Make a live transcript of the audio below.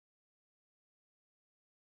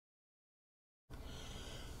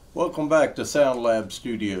Welcome back to Sound Lab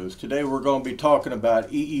Studios. Today we're going to be talking about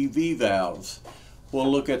EEV valves.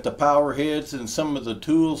 We'll look at the power heads and some of the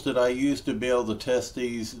tools that I use to be able to test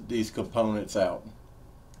these components out.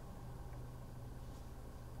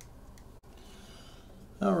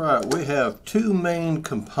 Alright, we have two main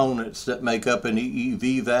components that make up an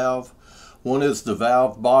EEV valve. One is the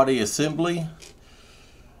valve body assembly.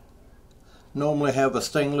 Normally have a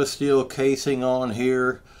stainless steel casing on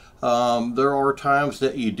here. There are times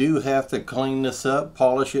that you do have to clean this up,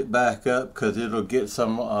 polish it back up, because it'll get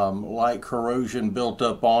some light corrosion built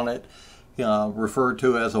up on it, referred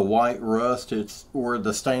to as a white rust. It's where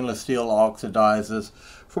the stainless steel oxidizes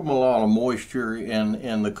from a lot of moisture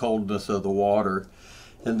and the coldness of the water.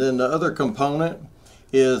 And then the other component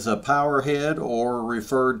is a power head, or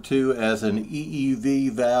referred to as an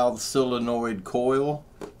EEV valve solenoid coil.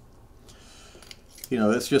 You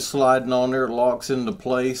know, it's just sliding on there, it locks into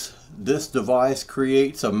place. This device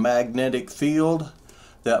creates a magnetic field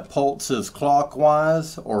that pulses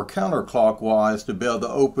clockwise or counterclockwise to be able to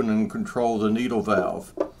open and control the needle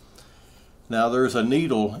valve. Now there's a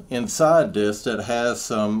needle inside this that has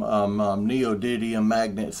some neodymium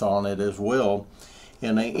magnets on it as well,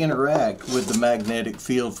 and they interact with the magnetic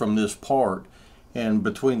field from this part. And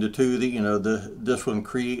between the two, this one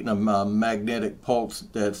creating a magnetic pulse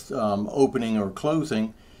that's opening or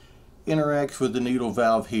closing, interacts with the needle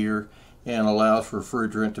valve here and allows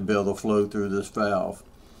refrigerant to be able to flow through this valve.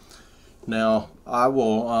 Now I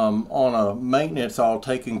will, on a maintenance, I'll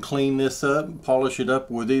take and clean this up, polish it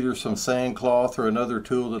up with either some sandcloth or another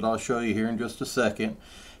tool that I'll show you here in just a second.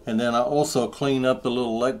 And then I also clean up the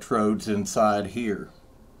little electrodes inside here.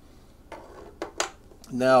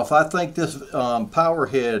 Now, if I think this power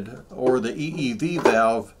head or the EEV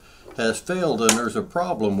valve has failed and there's a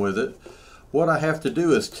problem with it, what I have to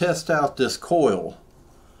do is test out this coil.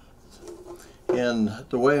 And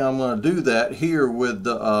the way I'm going to do that here with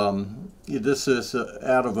the, this is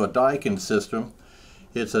out of a Daikin system.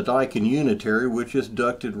 It's a Daikin unitary, which is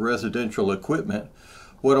ducted residential equipment.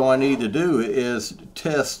 What do I need to do is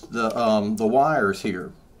test the wires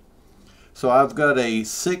here. So I've got a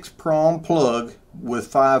 6-prong plug with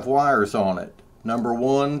 5 wires on it. Number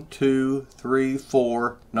 1, 2, 3,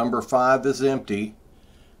 4. Number 5 is empty.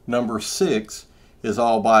 Number 6 is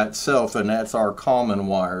all by itself, and that's our common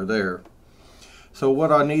wire there. So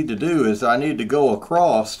what I need to do is I need to go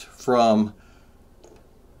across from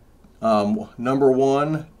number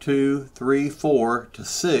 1, 2, 3, 4 to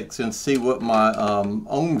 6 and see what my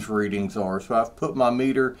ohms readings are. So I've put my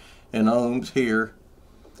meter in ohms here,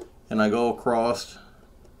 and I go across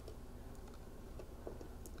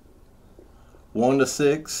 1 to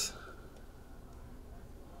 6.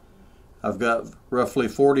 I've got roughly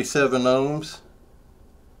 47 ohms.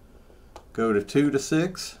 Go to 2 to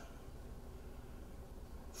 6.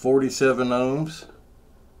 47 ohms.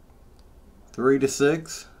 3 to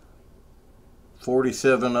 6.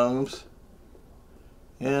 47 ohms.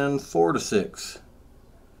 And 4 to 6.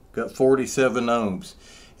 Got 47 ohms.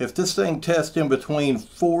 If this thing tests in between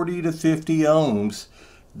 40 to 50 ohms,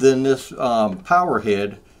 then this power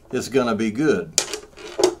head is going to be good.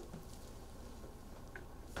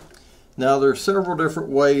 Now there's several different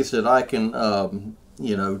ways that I can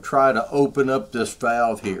try to open up this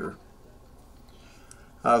valve here.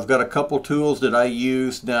 I've got a couple tools that I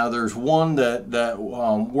use. Now there's one that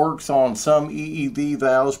works on some EEV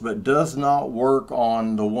valves but does not work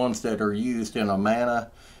on the ones that are used in Amana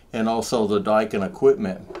and also the Daikin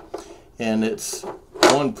equipment. And it's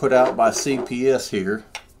one put out by CPS here.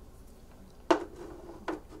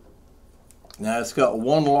 Now it's got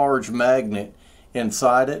one large magnet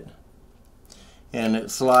inside it, and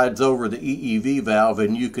it slides over the EEV valve,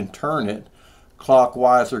 and you can turn it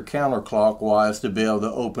clockwise or counterclockwise to be able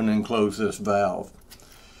to open and close this valve.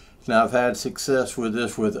 Now I've had success with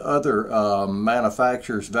this with other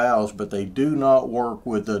manufacturers' valves, but they do not work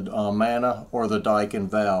with the Amana or the Daikin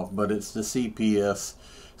valve, but it's the CPS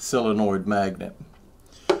solenoid magnet.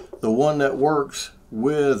 The one that works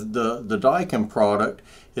with the Daikin product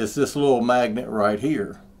is this little magnet right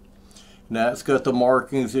here. Now it's got the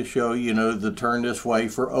markings that show, to turn this way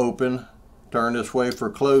for open, turn this way for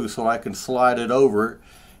close, so I can slide it over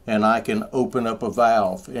and I can open up a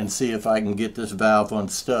valve and see if I can get this valve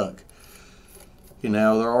unstuck.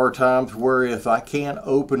 There are times where if I can't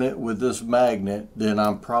open it with this magnet, then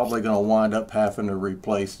I'm probably going to wind up having to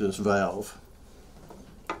replace this valve.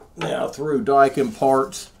 Now through Daikin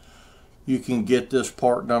parts, you can get this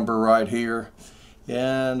part number right here,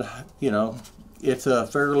 and it's a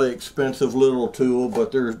fairly expensive little tool,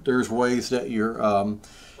 but there's ways that your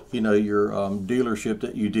dealership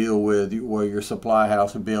that you deal with, where your supply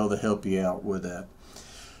house will be able to help you out with that.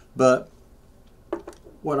 But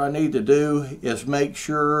what I need to do is make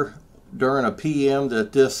sure during a PM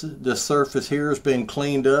that this surface here has been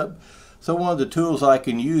cleaned up. So one of the tools I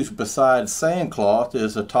can use besides sandcloth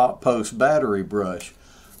is a top post battery brush.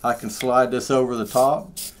 I can slide this over the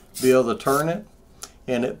top, be able to turn it,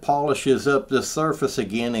 and it polishes up this surface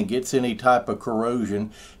again and gets any type of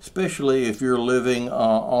corrosion, especially if you're living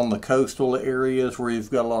on the coastal areas where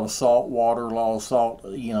you've got a lot of salt water, a lot of salt,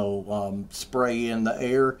 spray in the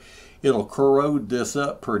air. It'll corrode this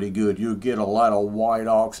up pretty good. You'll get a lot of white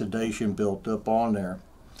oxidation built up on there.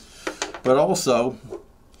 But also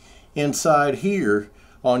inside here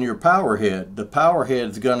on your power head, the power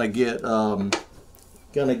head's gonna get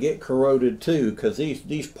corroded too, because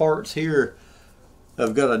these parts here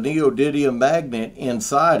have got a neodymium magnet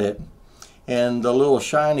inside it, and the little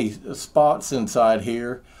shiny spots inside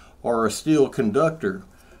here are a steel conductor.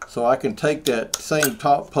 So I can take that same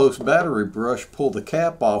top post battery brush, pull the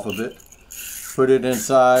cap off of it, put it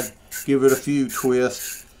inside, give it a few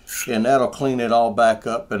twists, and that'll clean it all back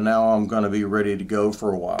up, and now I'm going to be ready to go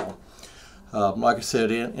for a while. Like I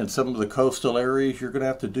said, in some of the coastal areas, you're going to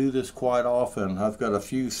have to do this quite often. I've got a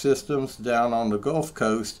few systems down on the Gulf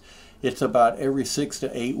Coast. It's about every 6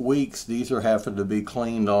 to 8 weeks these are having to be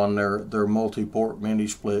cleaned on their multi-port mini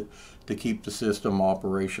split to keep the system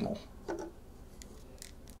operational.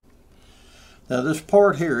 Now this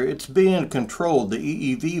part here, it's being controlled. The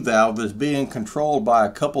EEV valve is being controlled by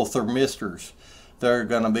a couple thermistors. They're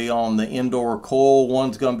going to be on the indoor coil.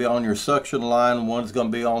 One's going to be on your suction line. One's going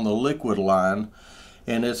to be on the liquid line.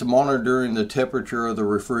 And it's monitoring the temperature of the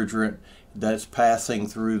refrigerant that's passing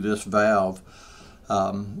through this valve.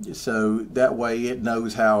 So that way it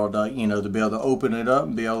knows how to, to be able to open it up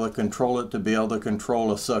and be able to control it, to be able to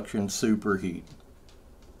control a suction superheat.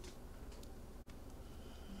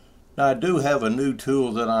 Now I do have a new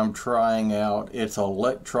tool that I'm trying out. It's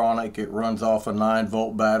electronic. It runs off a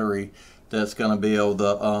 9-volt battery that's going to be able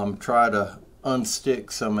to try to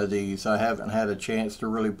unstick some of these. I haven't had a chance to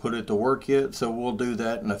really put it to work yet, so we'll do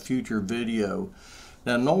that in a future video.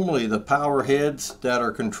 Now normally the power heads that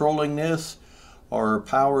are controlling this are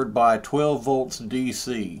powered by 12 volts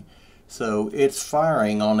DC. So it's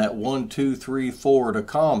firing on that 1, 2, 3, 4 to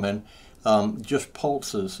common, just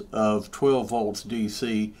pulses of 12 volts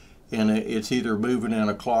DC. And it's either moving in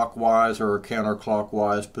a clockwise or a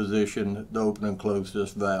counterclockwise position to open and close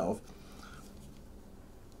this valve.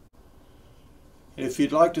 If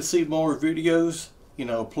you'd like to see more videos,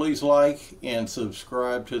 please like and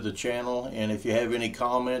subscribe to the channel. And if you have any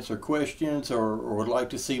comments or questions, or would like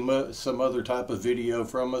to see some other type of video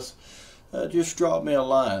from us, just drop me a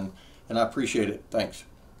line, and I appreciate it. Thanks.